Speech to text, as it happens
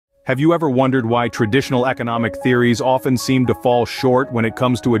Have you ever wondered why traditional economic theories often seem to fall short when it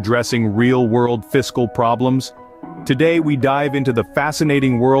comes to addressing real-world fiscal problems? Today we dive into the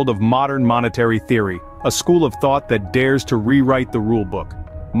fascinating world of modern monetary theory, a school of thought that dares to rewrite the rulebook.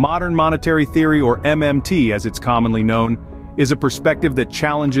 Modern monetary theory, or MMT as it's commonly known, is a perspective that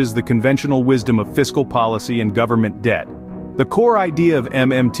challenges the conventional wisdom of fiscal policy and government debt. The core idea of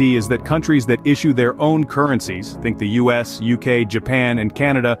MMT is that countries that issue their own currencies, think the US, UK, Japan, and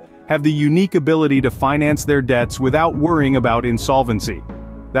Canada, have the unique ability to finance their debts without worrying about insolvency.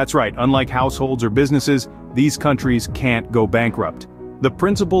 That's right, unlike households or businesses, these countries can't go bankrupt. The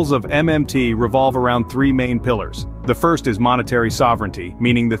principles of MMT revolve around three main pillars. The first is monetary sovereignty,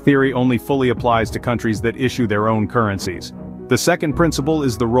 meaning the theory only fully applies to countries that issue their own currencies. The second principle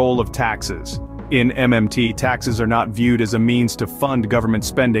is the role of taxes. In MMT, taxes are not viewed as a means to fund government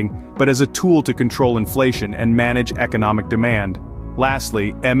spending, but as a tool to control inflation and manage economic demand.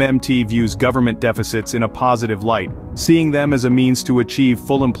 Lastly, MMT views government deficits in a positive light, seeing them as a means to achieve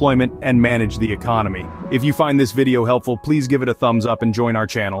full employment and manage the economy. If you find this video helpful, please give it a thumbs up and join our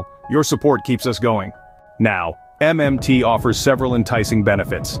channel. Your support keeps us going. Now, MMT offers several enticing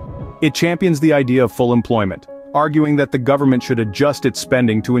benefits. It champions the idea of full employment, arguing that the government should adjust its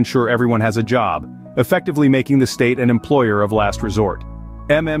spending to ensure everyone has a job, effectively making the state an employer of last resort.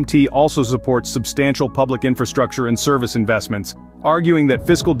 MMT also supports substantial public infrastructure and service investments, arguing that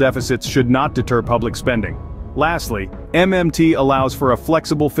fiscal deficits should not deter public spending. Lastly, MMT allows for a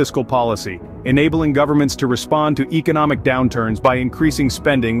flexible fiscal policy, enabling governments to respond to economic downturns by increasing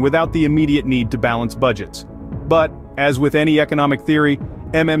spending without the immediate need to balance budgets. But, as with any economic theory,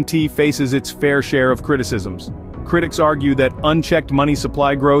 MMT faces its fair share of criticisms. Critics argue that unchecked money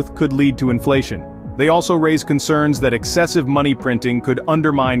supply growth could lead to inflation. They also raise concerns that excessive money printing could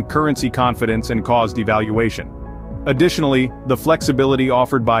undermine currency confidence and cause devaluation. Additionally, the flexibility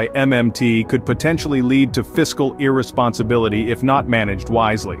offered by MMT could potentially lead to fiscal irresponsibility if not managed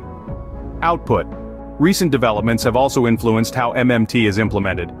wisely. Output. Recent developments have also influenced how MMT is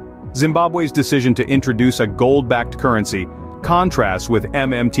implemented. Zimbabwe's decision to introduce a gold-backed currency contrasts with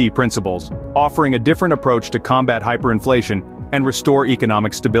MMT principles, offering a different approach to combat hyperinflation and restore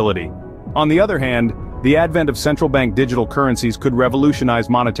economic stability. On the other hand, the advent of central bank digital currencies could revolutionize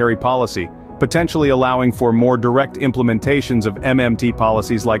monetary policy, potentially allowing for more direct implementations of MMT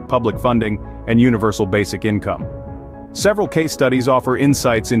policies like public funding and universal basic income. Several case studies offer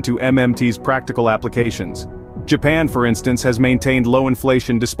insights into MMT's practical applications. Japan, for instance, has maintained low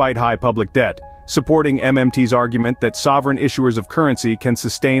inflation despite high public debt, supporting MMT's argument that sovereign issuers of currency can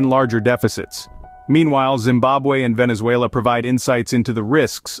sustain larger deficits. Meanwhile, Zimbabwe and Venezuela provide insights into the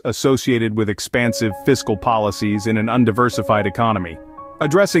risks associated with expansive fiscal policies in an undiversified economy.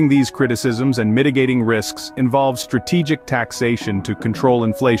 Addressing these criticisms and mitigating risks involves strategic taxation to control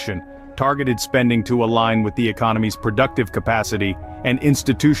inflation, targeted spending to align with the economy's productive capacity, and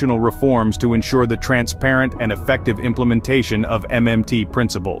institutional reforms to ensure the transparent and effective implementation of MMT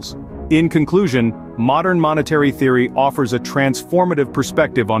principles. In conclusion, modern monetary theory offers a transformative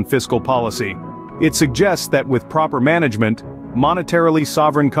perspective on fiscal policy. It suggests that with proper management, monetarily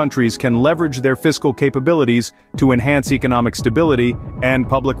sovereign countries can leverage their fiscal capabilities to enhance economic stability and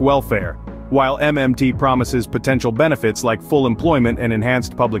public welfare. While MMT promises potential benefits like full employment and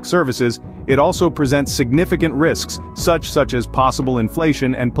enhanced public services, it also presents significant risks, such as possible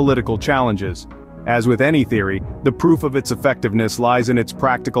inflation and political challenges. As with any theory, the proof of its effectiveness lies in its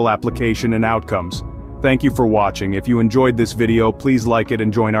practical application and outcomes. Thank you for watching. If you enjoyed this video, please like it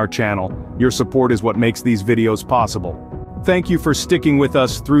and join our channel. Your support is what makes these videos possible. Thank you for sticking with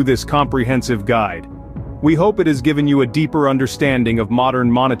us through this comprehensive guide. We hope it has given you a deeper understanding of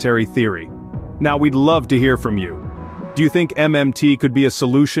modern monetary theory. Now we'd love to hear from you. Do you think MMT could be a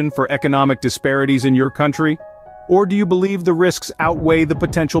solution for economic disparities in your country? Or do you believe the risks outweigh the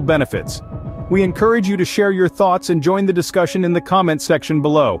potential benefits? We encourage you to share your thoughts and join the discussion in the comments section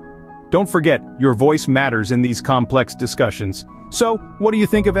below. Don't forget, your voice matters in these complex discussions. So, what do you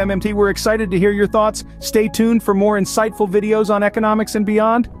think of MMT? We're excited to hear your thoughts. Stay tuned for more insightful videos on economics and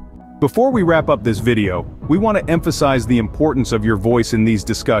beyond. Before we wrap up this video, we want to emphasize the importance of your voice in these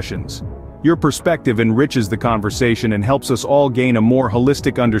discussions. Your perspective enriches the conversation and helps us all gain a more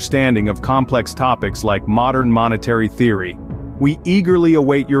holistic understanding of complex topics like modern monetary theory. We eagerly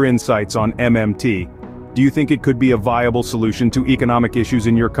await your insights on MMT. Do you think it could be a viable solution to economic issues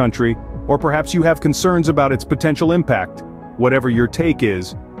in your country? Or perhaps you have concerns about its potential impact? Whatever your take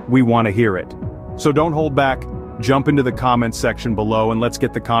is, we want to hear it. So don't hold back, jump into the comments section below and let's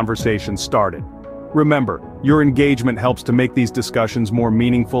get the conversation started. Remember, your engagement helps to make these discussions more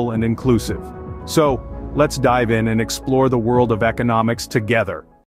meaningful and inclusive. So, let's dive in and explore the world of economics together.